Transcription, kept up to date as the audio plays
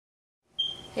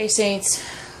Hey Saints,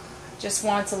 just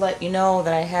wanted to let you know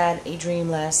that I had a dream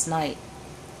last night.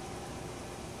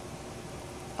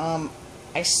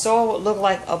 I saw what looked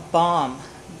like a bomb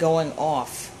going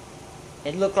off.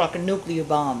 It looked like a nuclear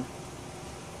bomb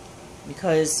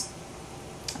because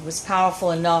it was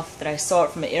powerful enough that I saw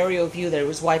it from an aerial view that it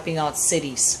was wiping out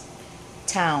cities,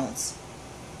 towns,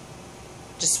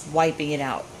 just wiping it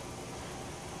out.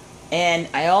 And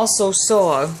I also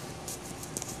saw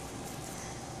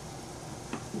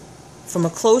from a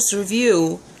closer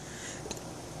view,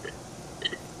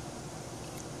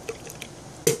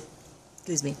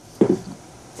 excuse me,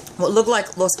 what looked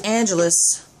like Los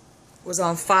Angeles was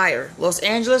on fire. Los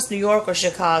Angeles, New York, or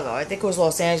Chicago, I think it was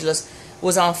Los Angeles,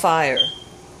 was on fire.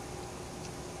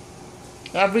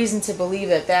 I have reason to believe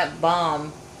that that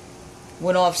bomb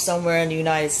went off somewhere in the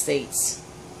United States.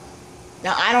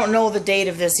 Now, I don't know the date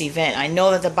of this event. I know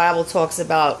that the Bible talks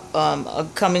about a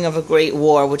coming of a great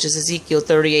war, which is Ezekiel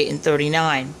 38 and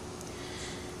 39.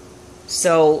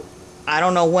 So, I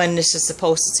don't know when this is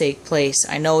supposed to take place.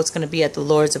 I know it's going to be at the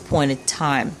Lord's appointed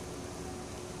time.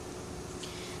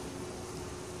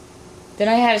 Then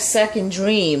I had a second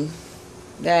dream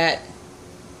that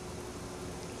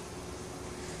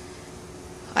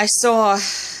I saw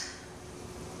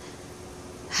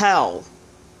hell.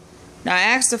 Now, I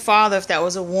asked the Father if that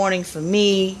was a warning for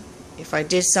me, if I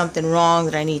did something wrong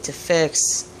that I need to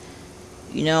fix,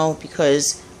 you know,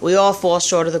 because we all fall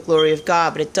short of the glory of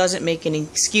God, but it doesn't make an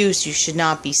excuse. You should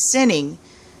not be sinning,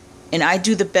 and I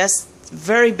do the best,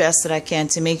 very best that I can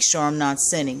to make sure I'm not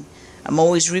sinning. I'm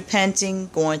always repenting,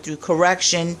 going through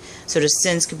correction, so the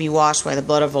sins can be washed by the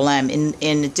blood of the Lamb,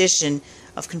 in addition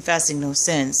of confessing those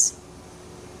sins.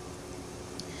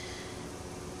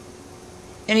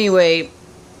 Anyway,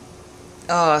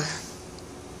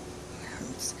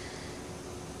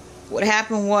 what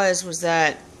happened was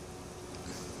that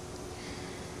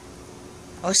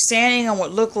I was standing on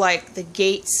what looked like the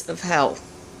gates of hell,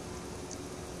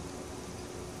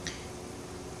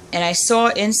 and I saw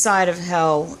inside of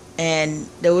hell, and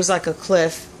there was like a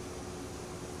cliff,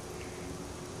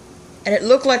 and it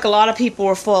looked like a lot of people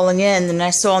were falling in. And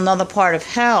I saw another part of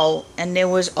hell, and there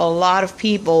was a lot of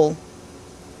people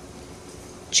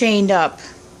chained up.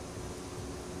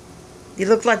 They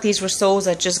looked like these were souls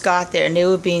that just got there and they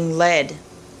were being led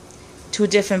to a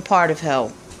different part of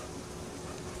hell.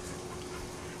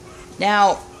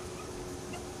 Now,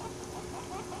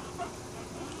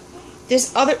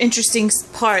 there's other interesting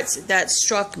parts that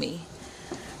struck me.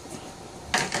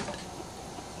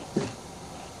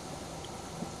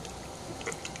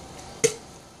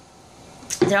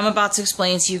 That I'm about to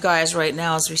explain to you guys right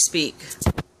now as we speak.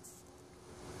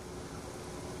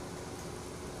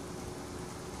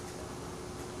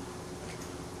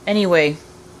 Anyway,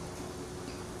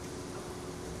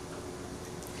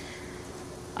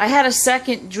 I had a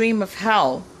second dream of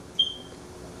hell.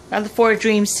 I had the 4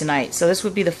 dreams tonight, so this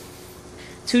would be the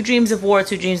 2 dreams of war,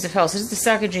 2 dreams of hell. So this is the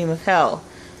second dream of hell.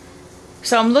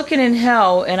 So I'm looking in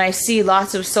hell, and I see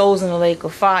lots of souls in the lake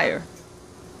of fire.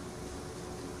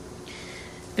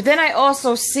 But then I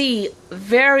also see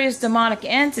various demonic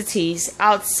entities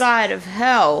outside of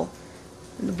hell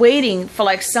waiting for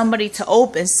like somebody to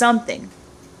open something,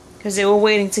 because they were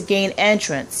waiting to gain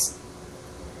entrance.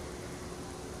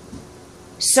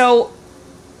 So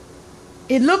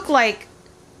it looked like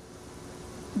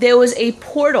there was a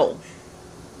portal,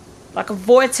 like a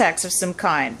vortex of some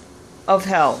kind of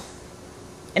hell.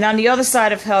 And on the other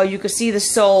side of hell, you could see the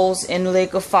souls in the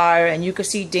lake of fire, and you could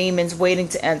see demons waiting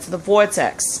to enter the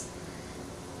vortex.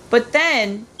 But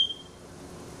then,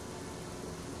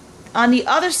 on the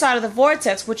other side of the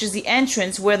vortex, which is the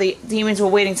entrance where the demons were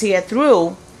waiting to get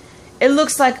through, it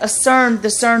looks like a Cern, the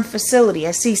Cern facility.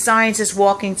 I see scientists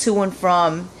walking to and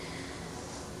from.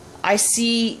 I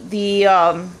see the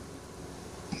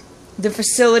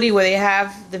facility where they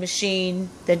have the machine,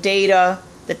 the data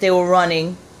that they were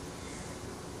running.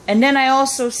 And then I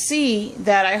also see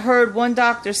that I heard one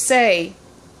doctor say,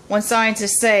 one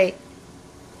scientist say,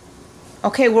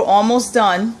 okay, we're almost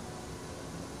done.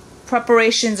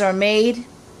 Preparations are made.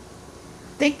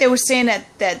 I think they were saying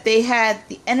that they had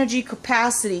the energy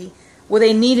capacity where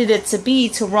they needed it to be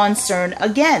to run Cern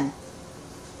again.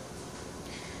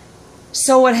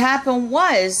 So what happened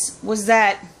was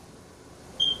that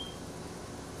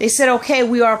they said, okay,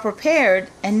 we are prepared.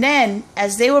 And then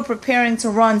as they were preparing to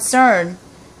run Cern,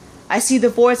 I see the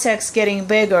vortex getting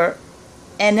bigger,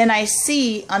 and then I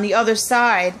see on the other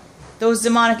side those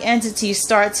demonic entities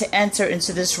start to enter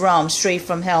into this realm straight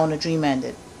from hell, and the dream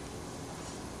ended.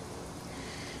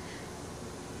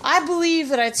 I believe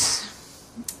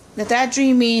that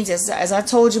dream means, as I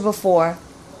told you before,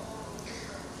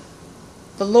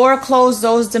 The Lord closed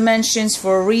those dimensions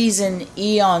for a reason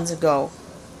eons ago.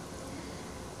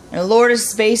 And the Lord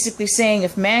is basically saying,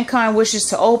 if mankind wishes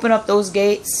to open up those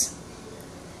gates,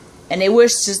 and they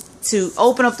wish to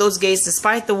open up those gates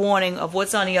despite the warning of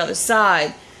what's on the other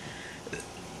side,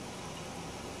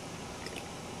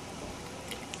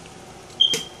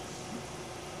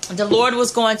 the Lord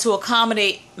was going to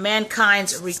accommodate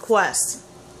mankind's request.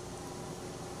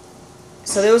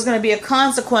 So there was going to be a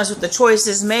consequence with the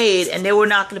choices made, and they were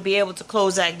not going to be able to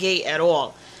close that gate at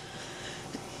all.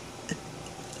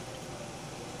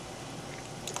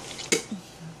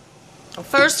 The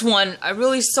first one, I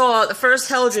really saw, the first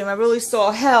hell dream, I really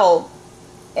saw hell,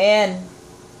 and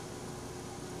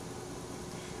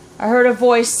I heard a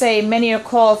voice say, many are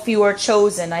called, few are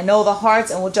chosen. I know the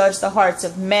hearts and will judge the hearts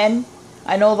of men.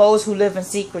 I know those who live in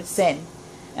secret sin.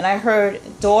 And I heard,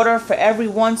 daughter, for every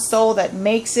one soul that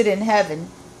makes it in heaven,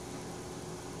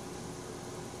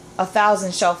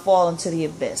 1,000 shall fall into the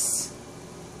abyss.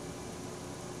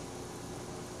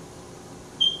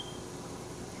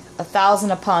 1,000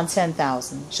 upon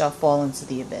 10,000 shall fall into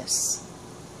the abyss.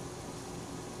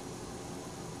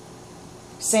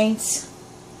 Saints,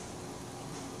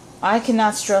 I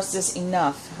cannot stress this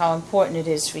enough, how important it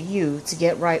is for you to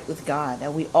get right with God.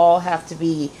 That we all have to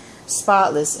be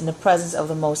spotless in the presence of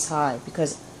the Most High.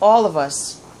 Because all of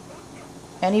us,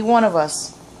 any one of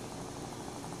us,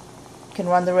 can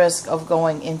run the risk of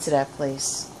going into that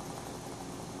place.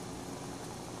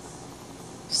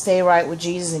 Stay right with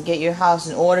Jesus and get your house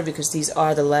in order, because these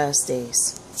are the last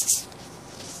days.